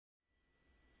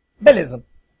Beleza.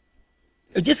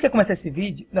 Eu disse que ia começar esse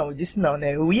vídeo... Não, eu disse não,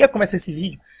 né? Eu ia começar esse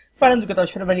vídeo falando que eu tava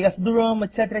esperando a ligação do Roma,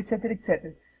 etc, etc,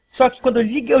 etc. Só que quando eu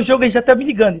liguei o jogo, ele já tá me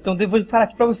ligando. Então eu vou falar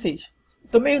aqui pra vocês. Eu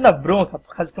tô meio na bronca,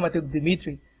 por causa que eu matei o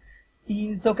Dmitry. E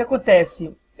então o que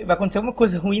acontece? Vai acontecer alguma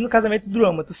coisa ruim no casamento do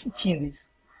Roma. Eu tô sentindo isso.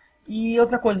 E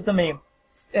outra coisa também.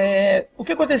 O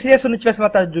que aconteceria se eu não tivesse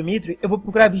matado o Dmitry? Eu vou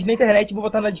procurar vídeo na internet e vou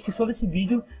botar na descrição desse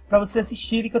vídeo pra vocês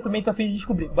assistirem, que eu também tô a fim de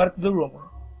descobrir. Bora pro Roma.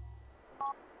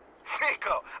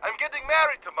 Nico, I'm getting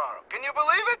married tomorrow. Can you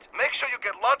believe it? Make sure you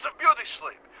get lots of beauty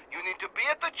sleep. You need to be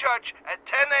at the church at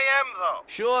 10 a.m. though.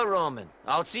 Sure, Roman.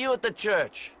 I'll see you at the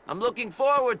church. I'm looking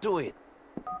forward to it.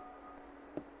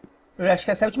 Eu acho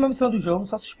que essa é a última missão do jogo,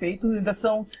 só suspeito. Ainda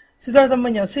são 6 horas da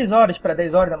manhã, 6 horas para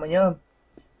 10 horas da manhã.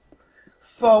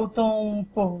 Faltam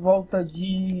por volta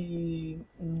de...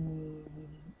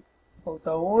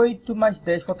 falta 8 mais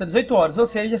 10, falta 18 horas. Ou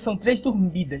seja, são 3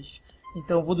 dormidas.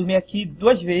 Então eu vou dormir aqui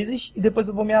 2 vezes e depois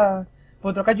eu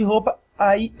vou trocar de roupa.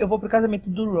 Aí eu vou pro casamento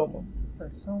do Roman.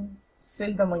 São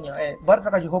 6 da manhã. Bora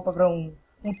trocar de roupa pra um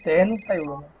terno. Aí o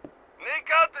Roman.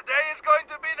 Nico, today is going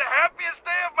to be the happiest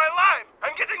day of my life.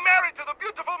 I'm getting married to the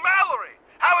beautiful Mallory.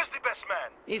 How is the best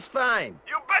man? He's fine.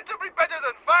 You better be better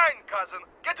than fine, cousin.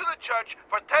 Get to the church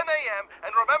for 10 a.m.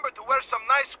 and remember to wear some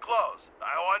nice clothes.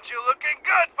 I want you looking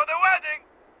good for the wedding.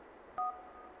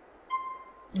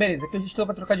 Beleza, aqui eu já estou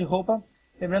para trocar de roupa.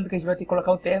 Lembrando que a gente vai ter que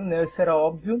colocar o terno, né? Isso era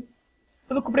óbvio.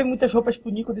 Eu não comprei muitas roupas pro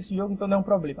Nico desse jogo, então não é um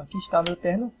problema. Aqui está meu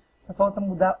terno. Só falta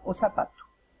mudar o sapato.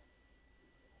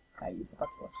 Aí, o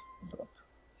sapato pronto.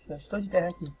 Já estou de terno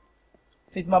aqui.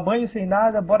 Sem tomar banho, sem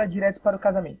nada, bora direto para o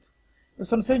casamento. Eu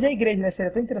só não sei onde é a igreja, né?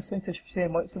 Seria tão interessante se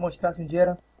eu mostrasse onde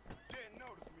era.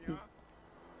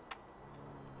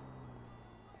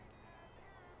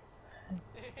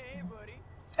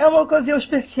 É uma ocasião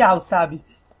especial, sabe?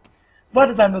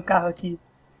 Bora usar meu carro aqui.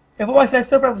 Eu vou mostrar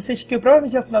isso pra vocês, que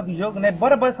provavelmente é o final do jogo, né?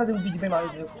 Bora fazer um vídeo bem maior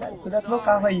do jogo, cara. Cuidado com o meu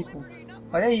carro aí, pô.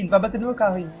 Olha aí, não vai bater no meu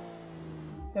carro aí.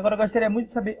 E agora eu gostaria muito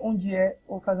de saber onde é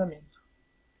o casamento.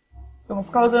 Eu vou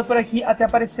ficar rodando por aqui até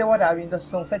aparecer o horário. Ainda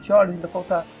são 7 horas, ainda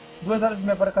falta 2 horas e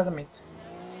meia para o casamento.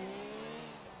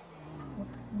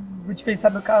 Vou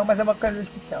dispensar meu carro, mas é uma ocasião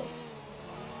especial.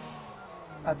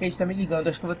 A Kate tá me ligando,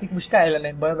 acho que eu vou ter que buscar ela,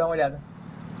 né? Bora dar uma olhada.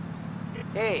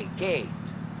 Hey, Kate.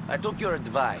 I took your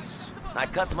advice. I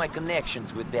cut my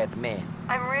connections with that man.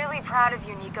 I'm really proud of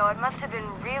you, Nico. It must have been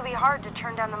really hard to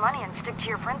turn down the money and stick to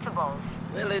your principles.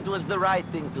 Well, it was the right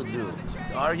thing to do.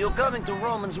 Are you coming to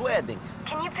Roman's wedding?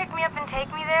 Can you pick me up and take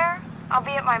me there? I'll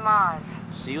be at my mom's.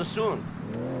 See you soon.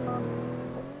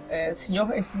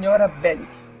 Senhor e senhora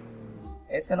Bellic.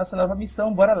 Essa é a nossa nova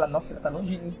missão, bora lá. Nossa, ela tá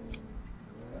longinho, hein?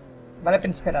 Vale a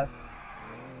pena esperar.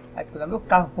 Ai, cuidar meu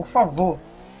carro, por favor.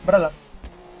 Bora lá.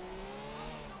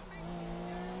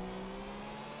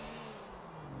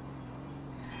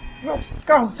 Meu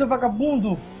carro, seu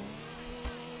vagabundo!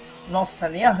 Nossa,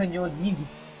 nem arranhou lindo.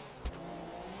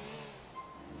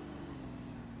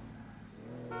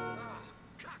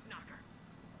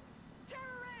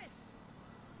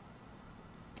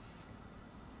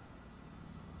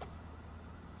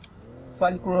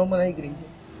 Fale com o Roma na igreja.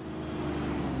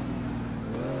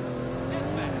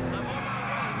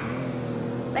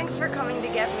 Thanks for coming to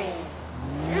get me.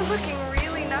 You're looking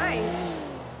really nice.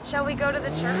 Shall we go to the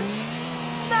church?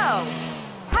 So,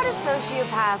 how do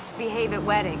sociopaths behave at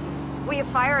weddings? Will you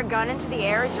fire a gun into the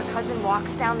air as your cousin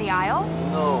walks down the aisle?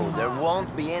 No, there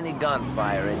won't be any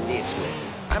gunfire at this wedding.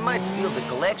 I might steal the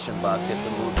collection box if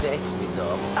the mood takes me,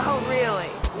 though. Oh, really?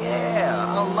 Yeah,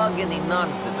 I'll mug any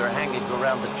nuns that are hanging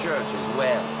around the church as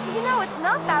well. You know, it's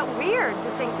not that weird to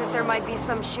think that there might be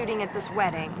some shooting at this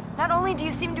wedding. Not only do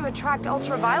you seem to attract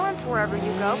ultra-violence wherever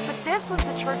you go, but this was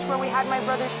the church where we had my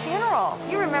brother's funeral.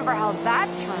 You remember how that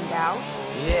turned out?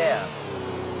 Yeah.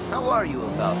 How are you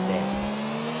about that?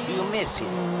 Do you miss him?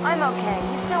 I'm okay.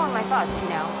 He's still in my thoughts, you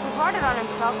know. He brought it on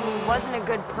himself and he wasn't a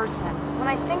good person. When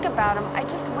I think about him, I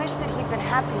just wish that he'd been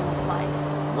happy in his life.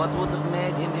 What would have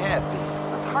made him happy?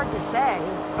 It's hard to say,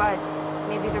 but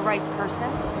maybe the right person?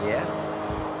 Yeah?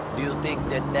 Do you think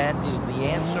that that is the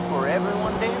answer for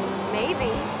everyone then?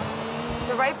 Maybe.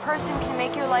 The right person can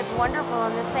make your life wonderful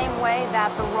in the same way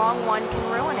that the wrong one can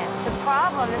ruin it. The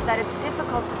problem is that it's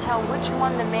difficult to tell which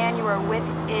one the man you are with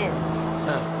is.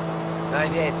 Huh.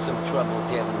 I've had some trouble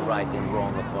telling right and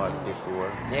wrong apart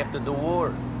before. After the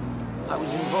war, I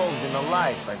was involved in a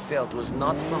life I felt was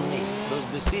not for me. Those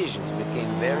decisions became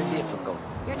very difficult.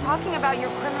 You're talking about your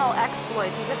criminal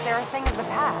exploits as if they're a thing of the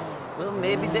past. Well,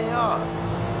 maybe they are.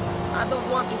 I don't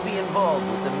want to be involved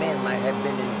with the men I have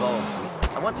been involved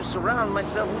with. I want to surround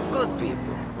myself with good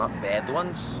people, not bad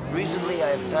ones. Recently, I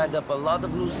have tied up a lot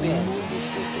of loose ends in this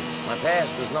city. My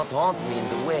past does not haunt me in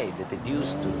the way that it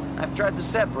used to. I've tried to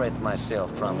separate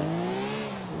myself from it.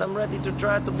 And I'm ready to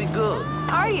try to be good.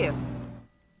 Are you?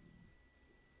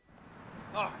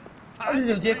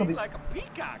 Olha o Jacob.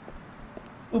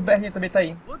 O Bernie também tá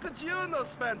aí. Look at you in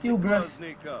those fancy E o clothes, Gus.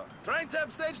 Nico. Trying to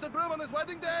upstage the groom on his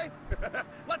wedding day?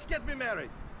 Let's get me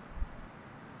married.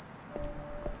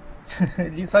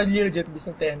 Só li o Jacob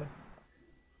sem terno.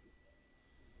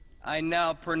 I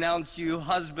now pronounce you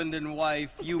husband and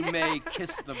wife. You may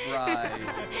kiss the bride.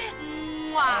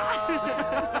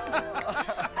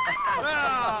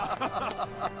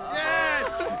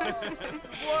 Yes!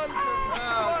 Wonderful!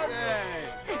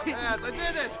 Okay. Yes, I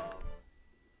did it!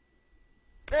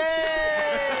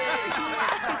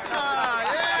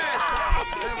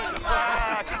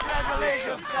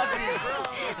 Congratulations, cousin!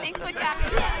 Thanks for coming.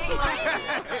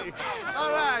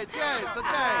 All right, yes,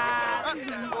 okay. There we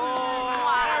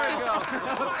go.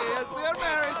 Okay, yes, we are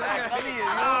married.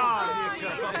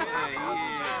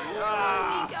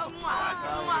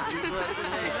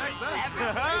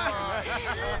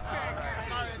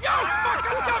 You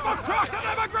fucking double-crossing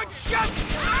immigrant shit!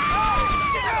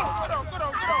 Go on.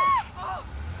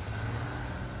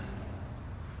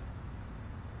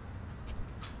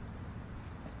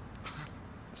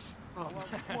 Oh,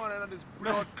 come on out of this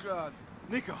blood clot.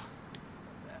 Nico.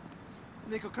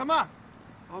 Nico, come on.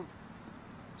 Oh.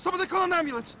 Somebody call an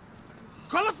ambulance.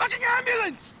 Call a fucking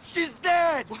ambulance! She's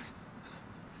dead! What?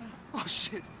 Oh,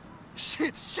 shit.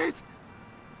 Shit. She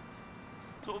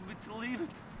told me to leave it.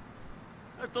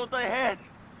 I thought I had.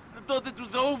 I thought it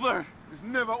was over. It's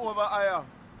never over, Aya.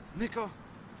 Nico,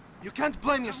 you can't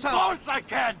blame Of yourself. course I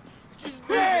can! She's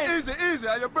dead! Easy.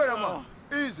 Are you better, man?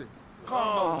 Easy.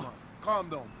 Calm down, man. Calm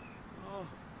down.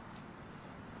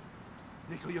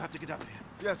 Nico, you have to get out of here.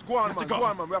 Yes, go on, man. Go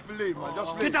on, man. We have to leave, man.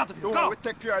 Just leave. Get out of here. Don't Go. worry, we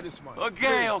take care of this, man.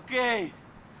 Okay, Leave. okay.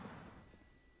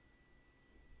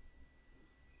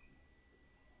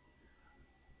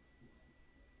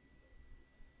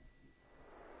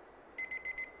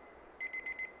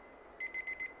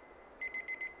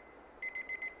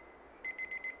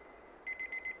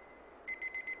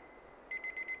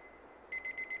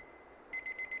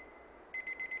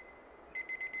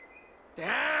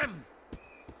 Damn!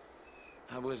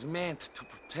 I was meant to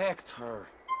protect her.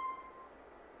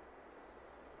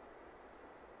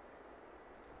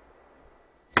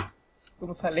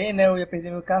 Como eu falei, né? Eu ia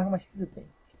perder meu carro, mas tudo bem.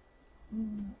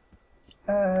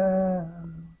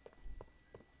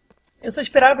 Eu só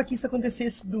esperava que isso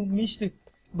acontecesse do Mr.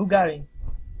 Bulgarian.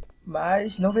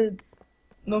 Mas não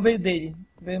veio dele.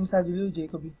 Veio, sabe, do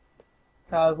Jacob.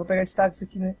 Tá, eu vou pegar esse táxi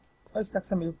aqui, né? Olha esse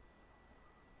táxi meu.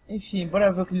 Enfim,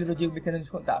 bora ver o que o Little Jacob querendo nos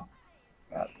contar.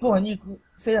 Porra, Nico,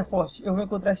 seja forte. Eu vou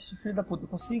encontrar esse filho da puta.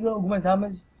 Consiga algumas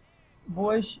armas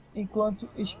boas enquanto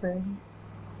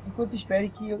espere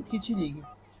que te ligue.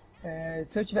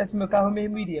 Se eu tivesse meu carro, eu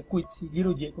mesmo iria. Cuide-se,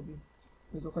 Little Jacob.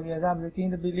 Eu tô com as minhas armas aqui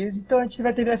ainda, beleza? Então a gente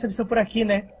vai terminar essa missão por aqui,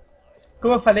 né?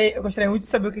 Como eu falei, eu gostaria muito de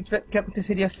saber o que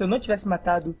aconteceria se eu não tivesse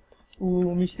matado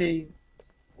o Mr.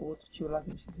 O outro tio lá,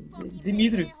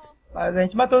 Dimitri. Mas a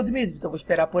gente matou o Dimitri, então vou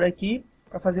esperar por aqui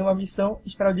pra fazer uma missão,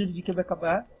 esperar o Little Jacob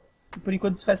acabar. E por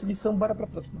enquanto, se faz essa missão, bora pra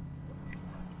próxima.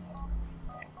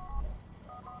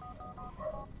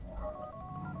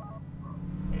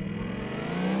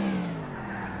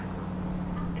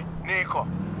 Nico,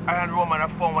 I and Roman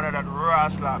have found one of that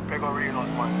rascal Pegorinos,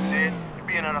 man. See? He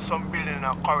being in some building in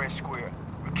a Curry Square.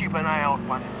 We keep an eye out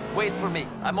on him. Wait for me.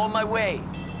 I'm on my way.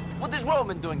 What is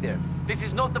Roman doing there? This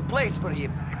is not the place for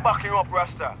him. He backing up,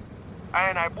 Rasta. I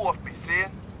and I both be, see?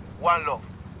 One love.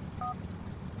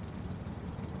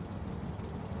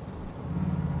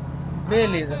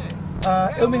 Beleza.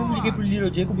 Eu mesmo liguei pro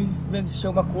Little Jacob vendo se tinha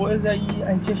alguma coisa e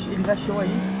eles achou aí.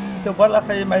 Então bora lá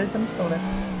fazer mais essa missão, né?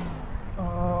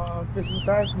 Preciso do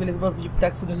táxi, beleza, vou pedir pro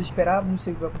táxi nos esperar, não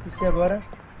sei o que vai acontecer agora.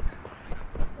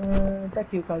 Tá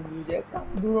aqui o carro do Little Jacob, tá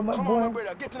do Roman. Come on, my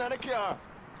brother, get in the car.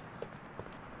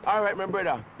 Alright, my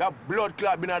brother, that blood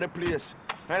clot been at the place.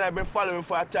 And I've been following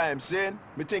for a time, see?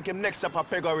 Me think him next up at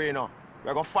Pegorino.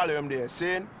 We're gonna follow him there,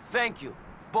 see? Thank you,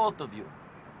 both of you.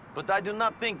 But I do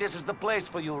not think this is the place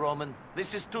for you, Roman.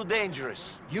 This is too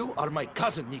dangerous. You are my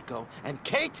cousin, Nico, and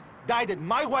Kate died at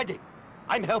my wedding.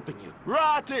 I'm helping you.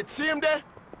 Rot it, see him there?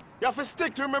 You have to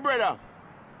stick to him, my brother.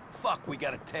 Fuck, we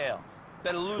got a tail.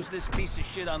 Better lose this piece of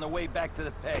shit on the way back to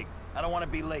the peg. I don't want to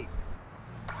be late.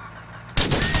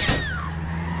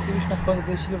 Se os capangas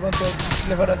eles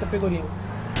levaram até o Pegorino.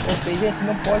 Ou seja, a gente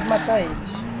não pode matar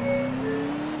eles.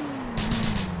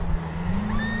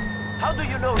 How do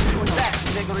you know he's going back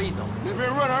to Pecorino? He's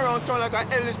been running around town like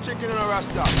an endless chicken in a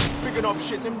rasta, picking up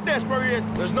shit. I'm desperate.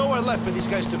 There's nowhere left for these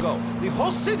guys to go. The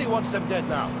whole city wants them dead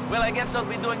now. Well, I guess I'll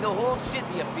be doing the whole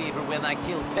city a favor when I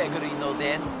kill Pecorino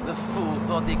then. The fool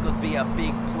thought he could be a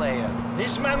big player.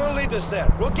 This man will lead us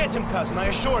there. We'll get him, cousin, I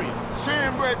assure you. See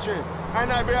him, brethren,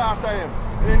 and I be after him.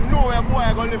 And he know a boy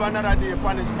gonna live another day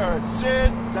upon this earth. See,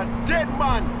 it's a dead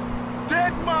man.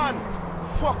 Dead man.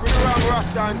 Fuck with the wrong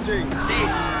rasta and thing.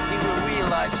 This he will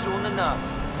realize soon enough.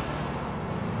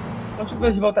 Antes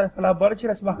de voltar a falar, bora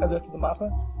tirar esse marcador aqui do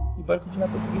mapa e bora continuar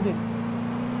perseguindo ele.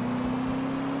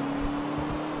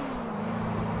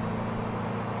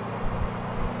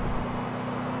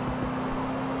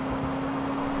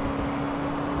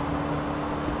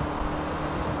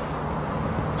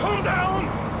 Calm down!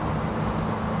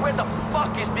 Where the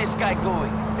fuck is this guy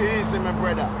going? Easy, my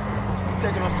brother. He's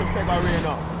taking us to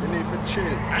Pecorino. You need to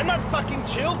chill. I'm not fucking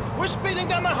chill. We're speeding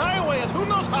down the highway at who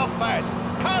knows how fast.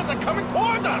 Cars are coming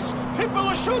toward us. People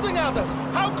are shooting at us.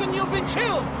 How can you be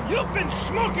chilled? You've been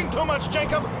smoking too much,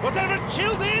 Jacob. Whatever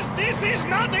chilled is, this is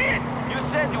not it. You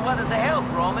said you wanted to help,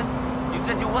 Roman. You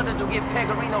said you wanted to give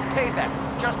Pecorino payback,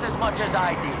 just as much as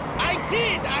I did. I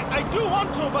did. I do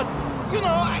want to, but, you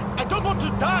know, I don't want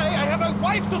to die. I have a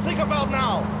wife to think about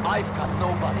now. I've got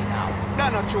nobody now.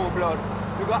 That's not true, blood.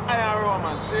 You got Iron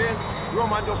Roman, see?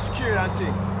 Roman just scared and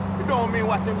thing. You don't mean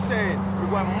what I'm saying. We're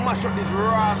going to mash up this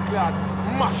rascal.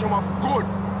 Mash him up good.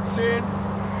 See?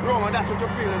 Roman, that's what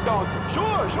you're feeling, don't you?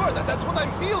 Sure. That's what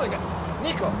I'm feeling.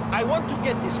 Nico, I want to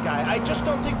get this guy. I just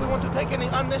don't think we want to take any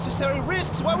unnecessary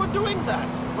risks while we're doing that.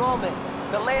 Roman,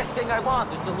 the last thing I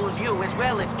want is to lose you as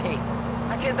well as Kate.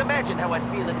 I can't imagine how I'd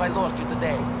feel if I lost you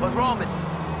today. But Roman,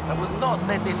 I will not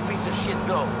let this piece of shit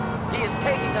go. He is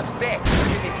taking us back to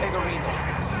Jimmy Pecorino.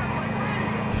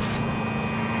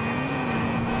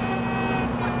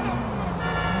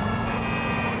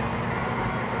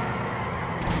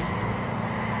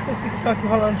 Perseguição aqui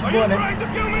rolando de boa, né?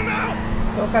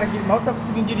 Só o cara que mal tá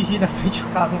conseguindo dirigir na frente do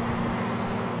carro.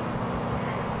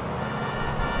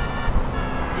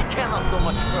 He cannot go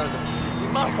much further. We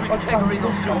must reach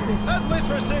Pecorino soon. At least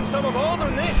we're seeing some of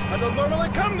Alderney. I don't normally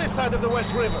come this side of the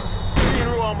West River. See,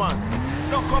 Roman,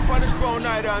 don't come on this ground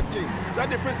either and thing. It's a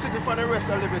different city from the rest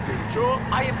of Liberty, true?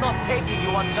 I am not taking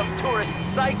you on some tourist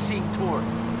sightseeing tour.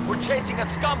 We're chasing a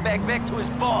scumbag back to his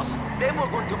boss. Then we're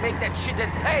going to make that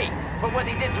shithead pay for what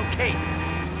he did to Kate.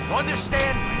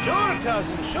 Understand? Sure,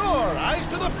 cousin, sure. Eyes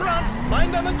to the front,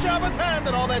 mind on the job at hand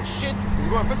and all that shit. He's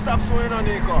going to stop swinging on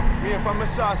Nico. Me and from my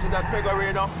sauce that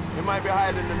Pecorino, he might be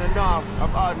hiding in the north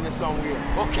of Alderney somewhere.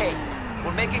 Okay,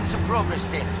 we're making some progress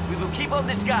then. We will keep on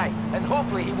this guy, and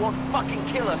hopefully he won't fucking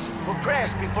kill us or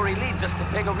crash before he leads us to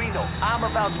Pecorino. I'm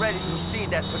about ready to see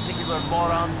that particular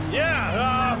moron.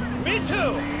 Yeah, me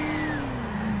too.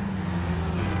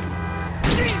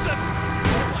 Jesus!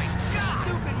 Oh my God!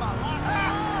 Stupid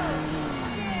motherfucker!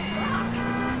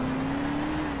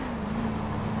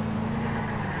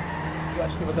 Eu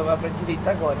acho que eu vou dar pra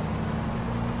direita agora.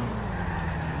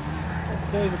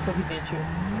 Tô doido, sou vidente.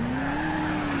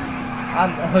 Ah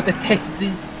não, eu detesto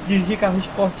dirigir carro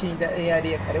esporte em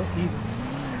areia, cara, é horrível.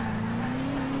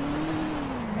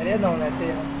 Areia não, né?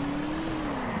 Terra.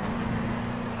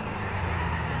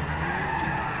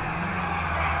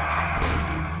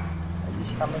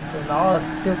 Tá, mas nossa,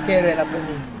 se eu quero ela pra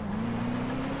mim.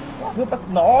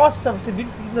 Nossa, você viu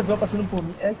que o avião passando por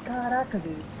mim? É, caraca,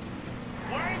 dele.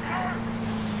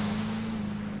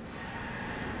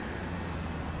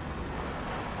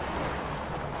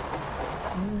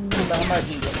 Da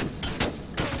armadilha.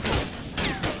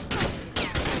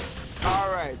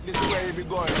 Alright, this is where you be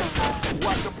going.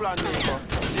 What's the plan, Nico?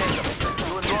 Jacob,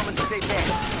 you and Roman stay back.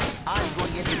 I'm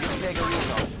going into the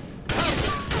Pecorino.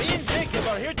 Me and Jacob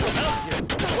are here to help you.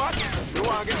 What? You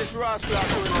want to get this rascal out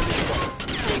doing on Nico?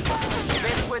 Jacob, the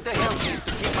best way to help me is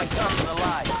to keep my cousin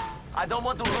alive. I don't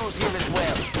want to lose him as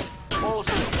well.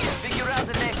 Also, figure out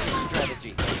an exit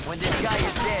strategy. When this guy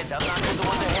is dead, I'm not going to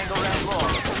want to hang around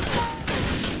long.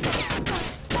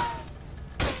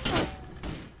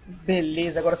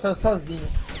 Beleza, agora sou eu sozinho.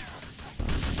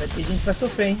 Vai ter gente pra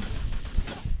sofrer, hein?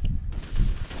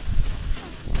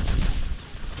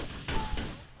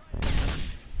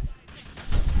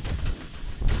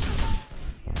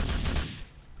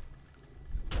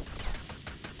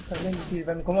 Tá vendo que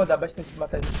vai me incomodar bastante se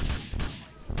matar ele.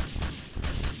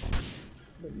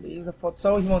 Beleza, falta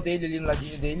só o irmão dele ali no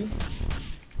ladinho dele.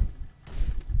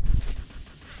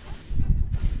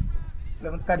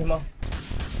 Levanta o cara, irmão.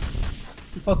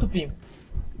 E falta o primo.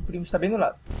 O primo está bem no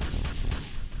lado.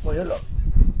 Morreu logo.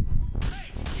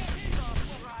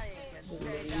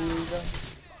 Beleza.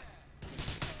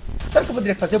 Sabe o que eu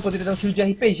poderia fazer? Eu poderia dar um tiro de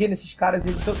RPG nesses caras e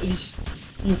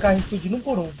o carro explodindo um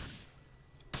por um.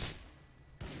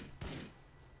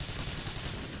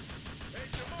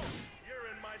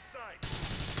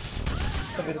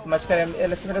 Essa vida automática,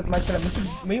 essa vida automática é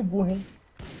muito meio burra, hein?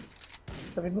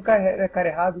 Essa vida do cara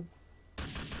errado.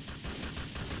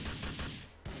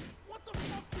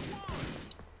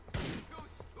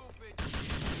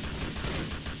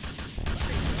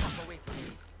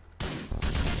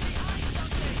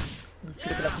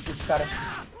 Mentira que nasceu desse cara.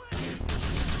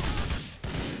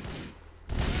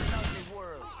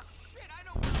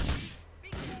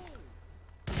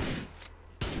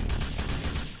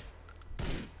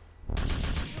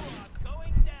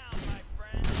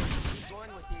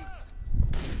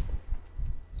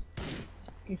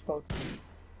 Quem falta?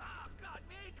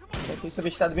 Falta esse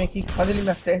avestado bem aqui. Quando ele me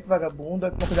acerta,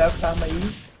 vagabundo. Toma cuidado com essa arma aí.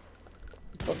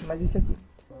 Falta mais esse aqui.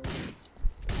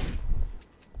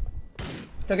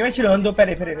 Tem alguém me atirando.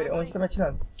 Peraí. Onde tá me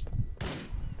atirando?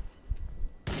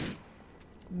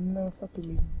 Não, só tu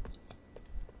mesmo.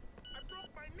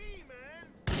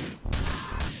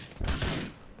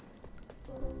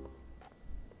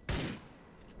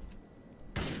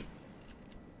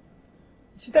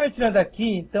 Se tá me atirando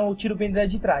aqui, então o tiro vem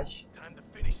de trás.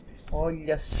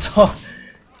 Olha só.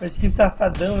 Mas que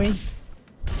safadão, hein?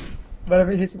 Bora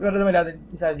ver se bora dar uma olhada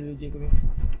mensagem do Jacob.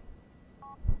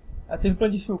 Teve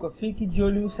plano de fuga. Fique de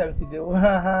olho no céu, entendeu?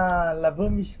 Lá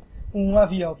vamos um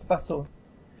avião que passou.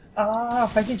 Ah,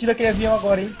 faz sentido aquele avião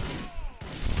agora, hein?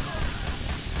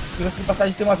 Se você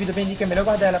passagem tem uma vida bem rica, é melhor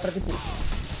guardar ela pra depois.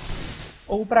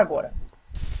 Ou pra agora.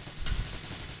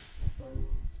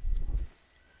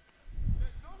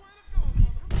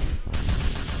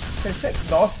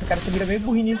 Nossa, cara, essa vira meio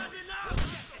burrinho.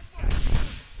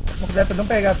 Vou cuidar pra não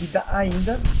pegar a vida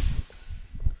ainda.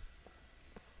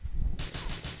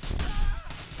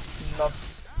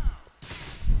 Nossa.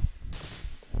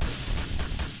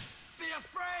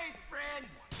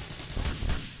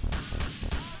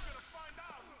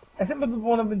 É sempre muito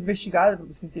bom dar uma investigada, pra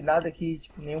você não ter nada aqui,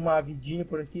 tipo, nenhuma vidinha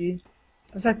por aqui.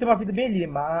 Tá certo que tem uma vida bem ali,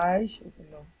 mas...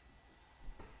 Não.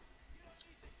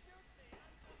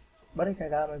 Bora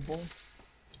cagar, mas bom.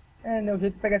 É, né? O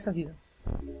jeito de pegar essa vida.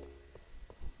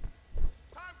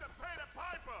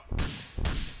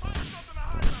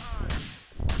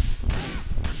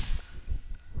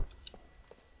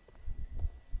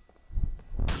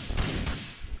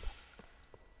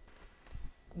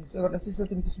 Agora não sei se eu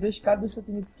tenho que subir a escada ou se eu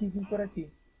tenho que vir por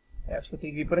aqui. É, acho que eu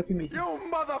tenho que vir por aqui mesmo. You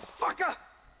motherfucker!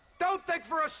 Don't think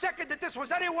for a second that this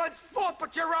was anyone's fault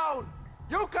but your own!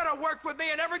 You could have worked with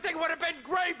me and everything would have been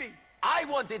gravy! I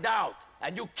wanted out,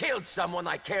 and you killed someone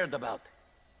I cared about.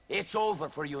 It's over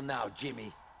for you now,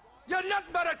 Jimmy. You're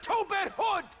nothing but a two-bit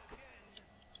hood!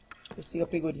 Persiga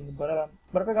pegorino, bora lá.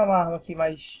 Bora pegar uma arma aqui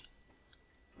mais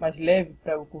leve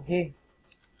pra eu correr.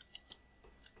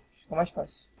 Fica mais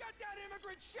fácil.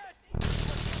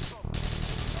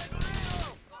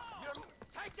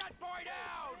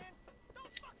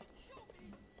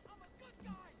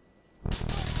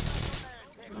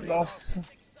 Nossa.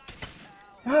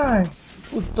 Ai,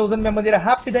 estou usando minha maneira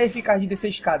rápida e eficaz de descer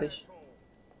escadas.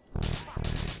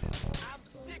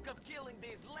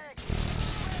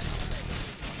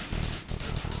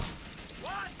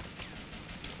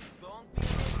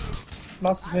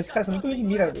 Nossa, esses caras são muito ruins de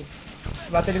mira, velho.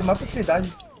 Mata ele com uma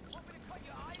facilidade.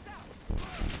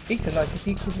 Eita, não, esse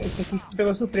aqui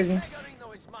pegou surpresa, hein.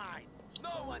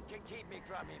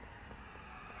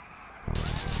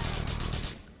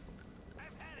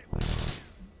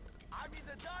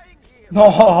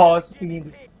 Nossa, que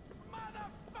lindo.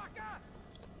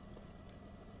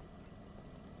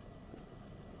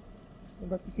 Você não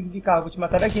vai conseguir de carro, vou te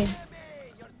matar daqui, hein.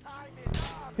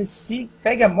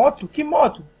 Pegue a moto? Que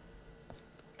moto?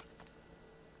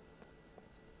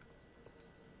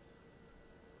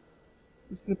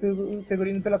 Esse pegou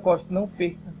indo pela costa, não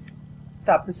perca.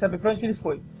 Tá, precisa saber pra onde que ele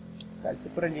foi. Tá, ele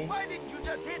foi por ali, hein.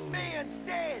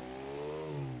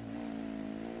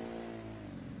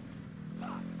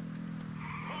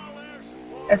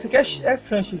 Essa aqui é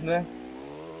Sanchez, não é?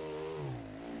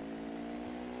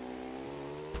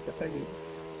 Já peguei.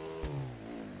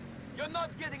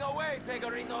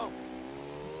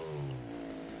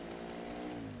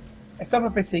 É só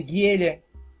pra perseguir ele,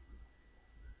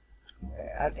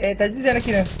 tá dizendo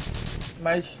aqui, né?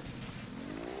 Mas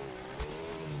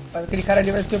aquele cara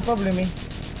ali vai ser o problema, hein?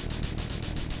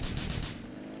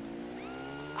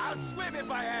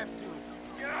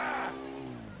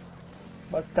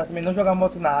 Bora tentar também não jogar a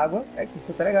moto na água. É que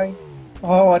isso é legal, hein?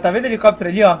 Ó, tá vendo o helicóptero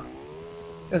ali, ó?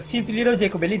 Eu sinto o Little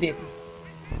Jacob ali dentro.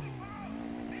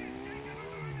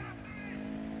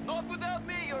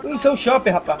 Missão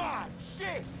Shopper, rapaz.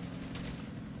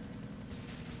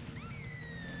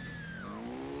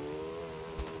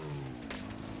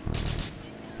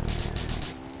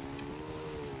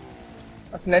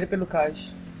 Acelere pelo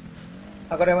cais.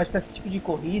 Agora é uma espécie de tipo de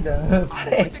corrida.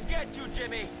 Parece.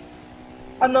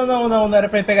 Ah, não era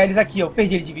pra eu pegar eles aqui, ó.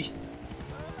 Perdi ele de vista.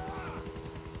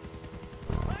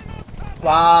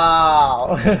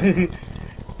 Uau!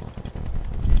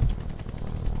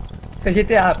 Isso é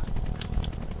GTA.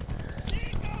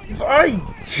 Vai!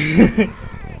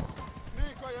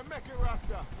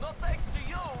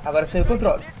 Agora saiu o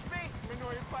controle.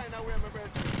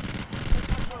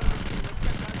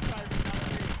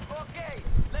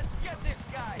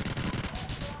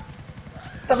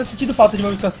 Tava sentindo falta de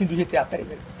uma missão assim do GTA.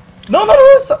 Peraí. Não!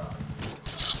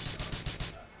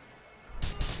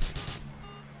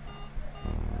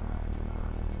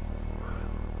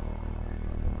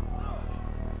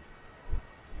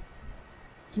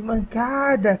 Que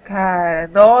mancada, cara.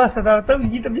 Nossa, tava tão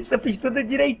linda, a missão fez tudo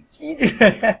direitinho.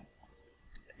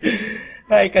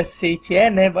 Ai, cacete. É,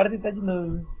 né? Bora tentar de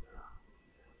novo.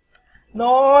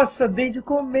 Nossa, desde o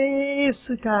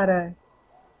começo, cara.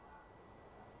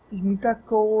 Fiz muita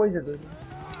coisa, doido.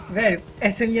 Velho,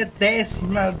 essa é a minha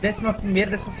décima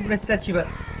primeira, 12ª tentativa.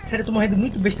 Sério, eu tô morrendo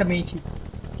muito bestamente.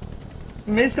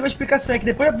 Mas tem uma explicação, é que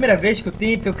depois da primeira vez que eu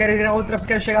tento, eu quero ir a outra,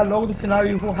 quero chegar logo no final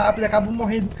e eu vou rápido e acabo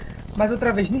morrendo mais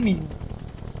outra vez, no mínimo.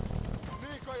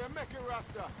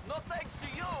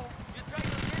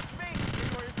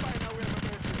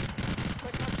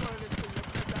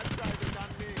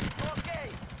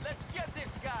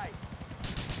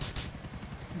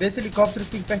 Desse helicóptero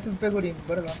fica perto do pegorino,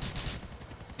 bora lá.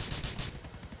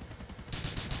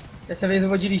 Dessa vez eu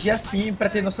vou dirigir assim pra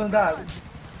ter noção da água.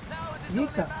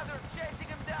 Eita!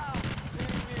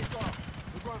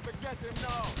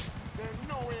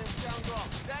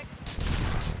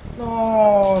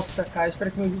 Nossa, cara,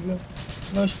 espero que meu vídeo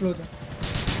não exploda.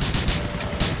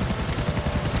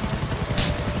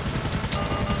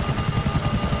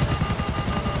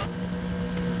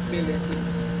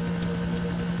 Beleza.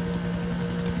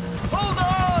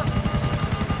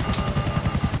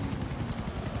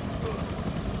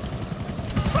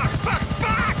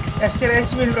 Acho que era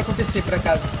isso mesmo pra acontecer, por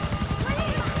acaso.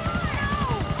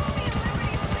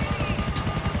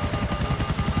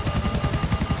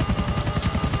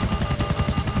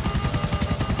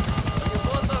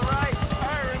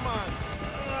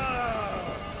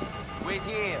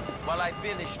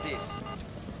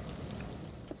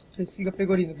 Siga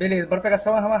pegorino. Beleza, bora pegar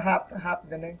só uma arma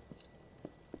rápida, né?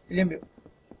 Ele é meu.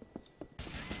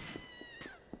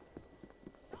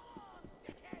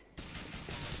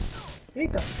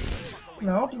 Eita.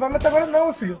 Não, tu vai matar agora não,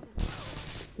 meu filho.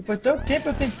 Depois de tanto tempo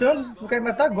eu tentando, tu quer me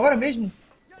matar agora mesmo?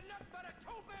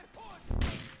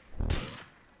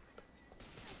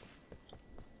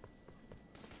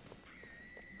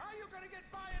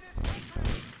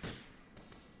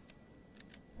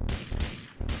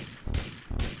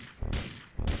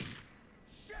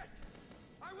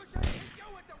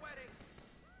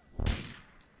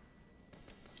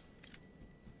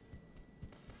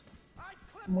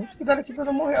 Muito cuidado aqui pra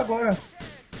não morrer agora.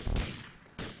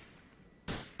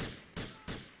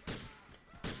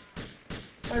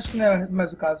 Acho que não é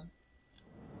mais o caso.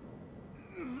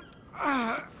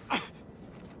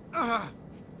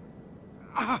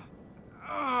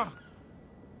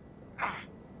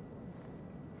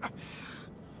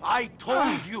 I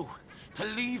told you to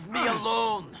leave me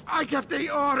alone. I give the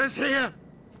orders here.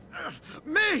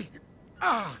 Me!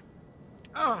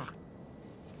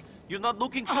 You're not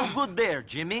looking so good there,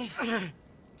 Jimmy.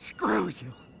 Screw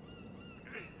you.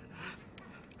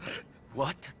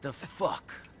 What the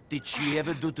fuck did she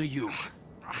ever do to you?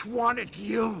 I wanted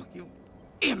you, you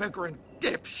immigrant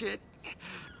dipshit.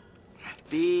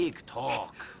 Big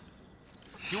talk.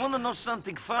 You wanna know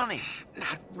something funny?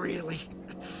 Not really.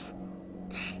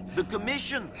 The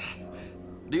commission,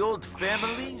 the old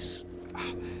families,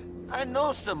 I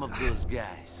know some of those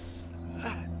guys.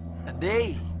 And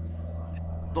they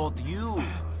thought you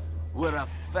were a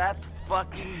fat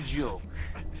fucking joke.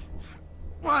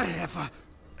 Whatever.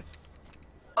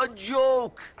 A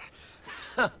joke!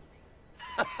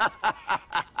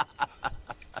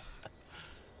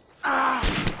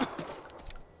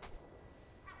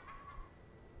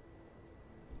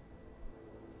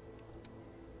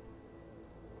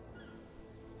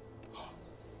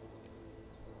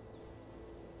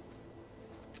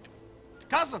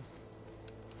 Cousin!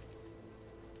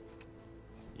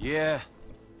 Yeah,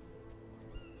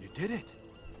 You did it.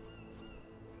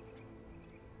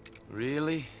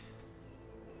 really?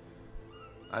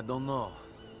 I don't know.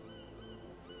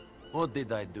 What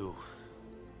did I do?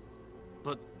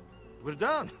 We're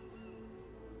done.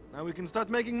 Now we can start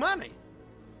making money.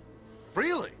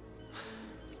 Freely.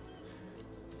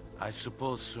 I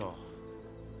suppose so.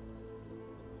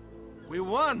 We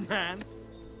won, man.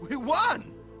 We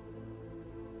won!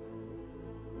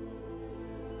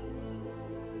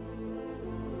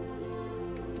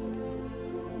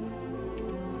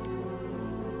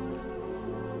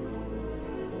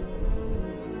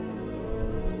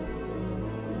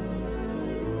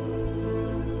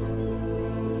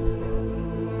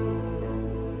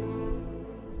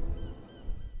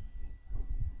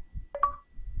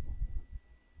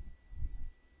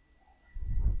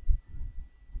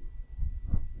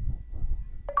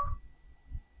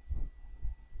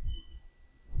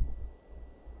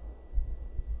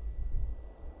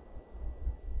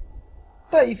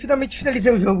 Tá, e finalmente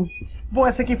finalizei o jogo. Bom,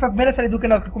 essa aqui foi a primeira série do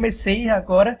canal que eu comecei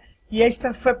agora. E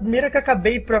esta foi a primeira que eu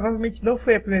acabei. Provavelmente não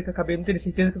foi a primeira que eu acabei, não tenho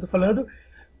certeza que eu tô falando.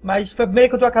 Mas foi a primeira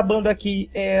que eu tô acabando aqui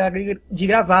de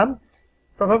gravar.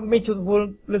 Provavelmente eu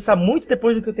vou lançar muito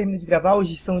depois do que eu termino de gravar.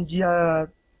 Hoje são dia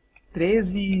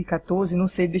 13, 14, não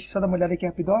sei. Deixa eu só dar uma olhada aqui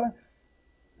rapidola.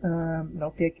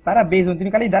 Não tem aqui. Parabéns, eu não tenho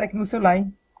calendário aqui no celular,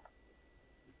 hein.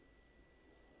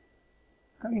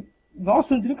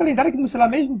 Nossa, não tenho calendário aqui no celular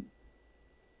mesmo?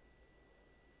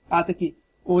 Ah, tá aqui.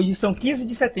 Hoje são 15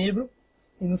 de setembro.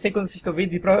 E não sei quando vocês estão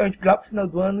vendo. E provavelmente lá pro final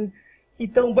do ano.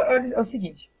 Então, é o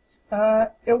seguinte.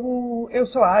 Eu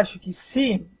só acho que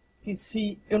se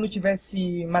eu não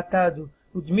tivesse matado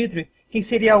o Dmitri, quem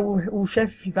seria o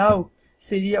chefe final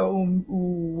seria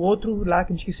o outro lá,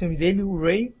 que eu me esqueci o nome dele, o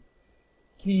Ray.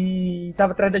 Que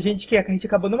estava atrás da gente, que a gente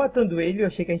acabou não matando ele. Eu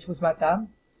achei que a gente fosse matar.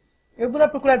 Eu vou dar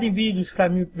uma procurada em vídeos pra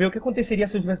ver o que aconteceria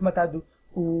se eu tivesse matado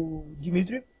o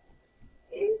Dmitri.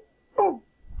 E, bom,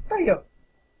 tá aí, ó.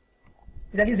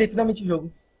 Finalizei finalmente o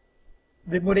jogo.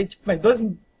 Demorei, tipo, mais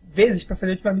 12 vezes pra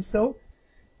fazer a última missão.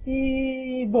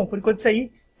 E, bom, por enquanto isso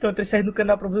aí. Então, eu sair no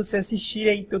canal pra você assistir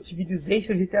aí. Tem outros vídeos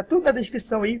extras, GTA, tudo na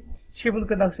descrição aí. Se inscreva no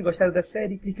canal se gostaram da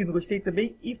série. Clique no gostei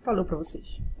também. E falou pra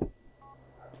vocês.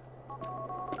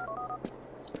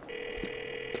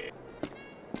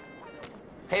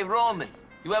 Hey, Roman,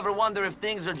 you ever wonder if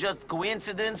things are just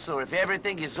coincidence or if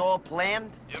everything is all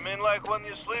planned? You mean like when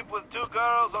you sleep with two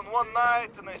girls on one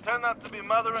night and they turn out to be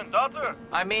mother and daughter?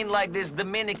 I mean like this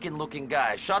Dominican-looking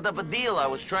guy shot up a deal I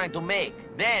was trying to make.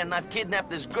 Then I've kidnapped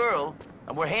this girl,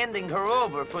 and we're handing her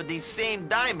over for these same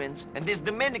diamonds, and this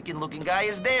Dominican-looking guy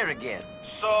is there again.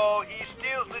 So he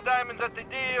steals the diamonds at the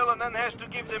deal and then has to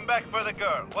give them back for the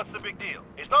girl. What's the big deal?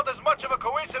 It's not as much of a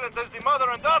coincidence as the mother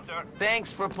and daughter.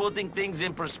 Thanks for putting things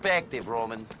in perspective,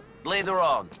 Roman. Later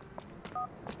on.